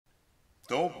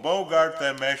Don't bogart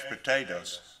them mashed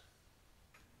potatoes.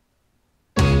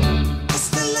 It's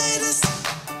the latest,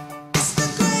 it's the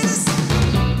greatest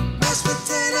mashed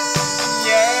potato.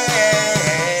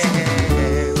 Yeah,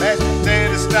 mashed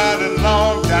potatoes started a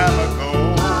long time ago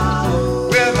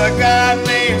with a guy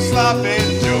named Sloppy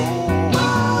Joe.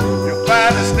 You'll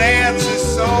find his dance is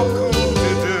so cool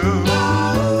to do.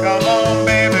 Come on,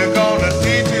 baby, gonna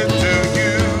teach it to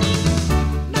you.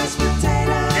 Mashed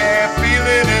potato. Yeah, feel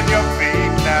it in your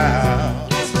feet now.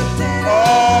 Mashed potato.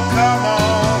 Oh, come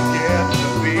on, get the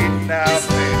beat now,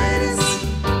 baby.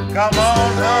 Come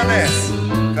on, honey,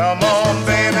 come on,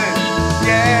 baby.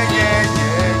 Yeah, yeah,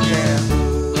 yeah,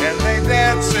 yeah. And they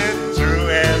dance it through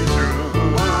and through.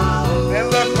 They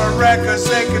look for records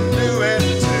they can do it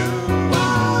too.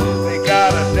 They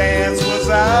gotta dance was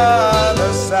out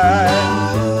of sight,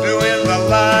 doing the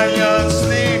lion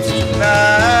sleeps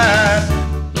tonight.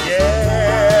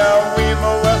 Yeah, we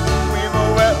move it,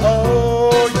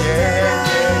 oh yeah,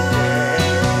 yeah, yeah.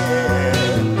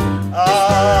 Oh,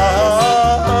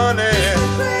 honey,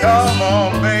 come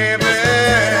on, baby.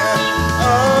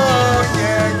 Oh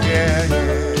yeah, yeah, yeah.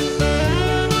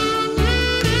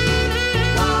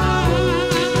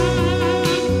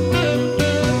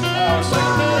 Oh,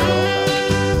 sing it, girl.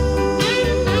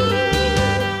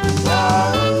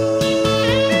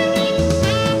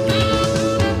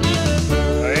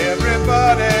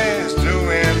 Everybody's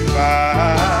doing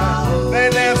fine. They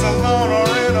dance alone or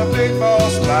in a big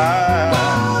boss line.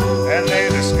 And they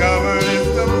discovered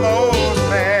it's the most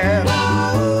man.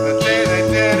 The day they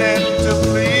did it to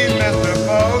please Mr.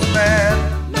 Postman.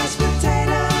 Mashed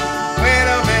potato. Wait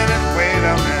a minute, wait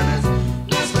a minute.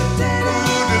 Mashed potato.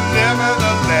 Who delivered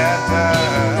the letter?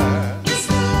 It's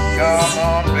the latest, Come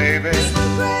on, baby. it's the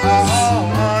greatest Oh,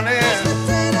 honey. mashed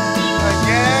potato.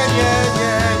 Yeah, yeah,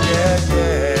 yeah, yeah,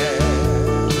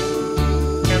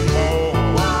 yeah. And more.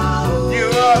 You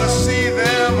ought to see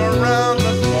them around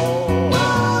the floor.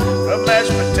 The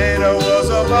mashed potato was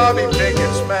a Bobby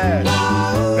Pickett smash.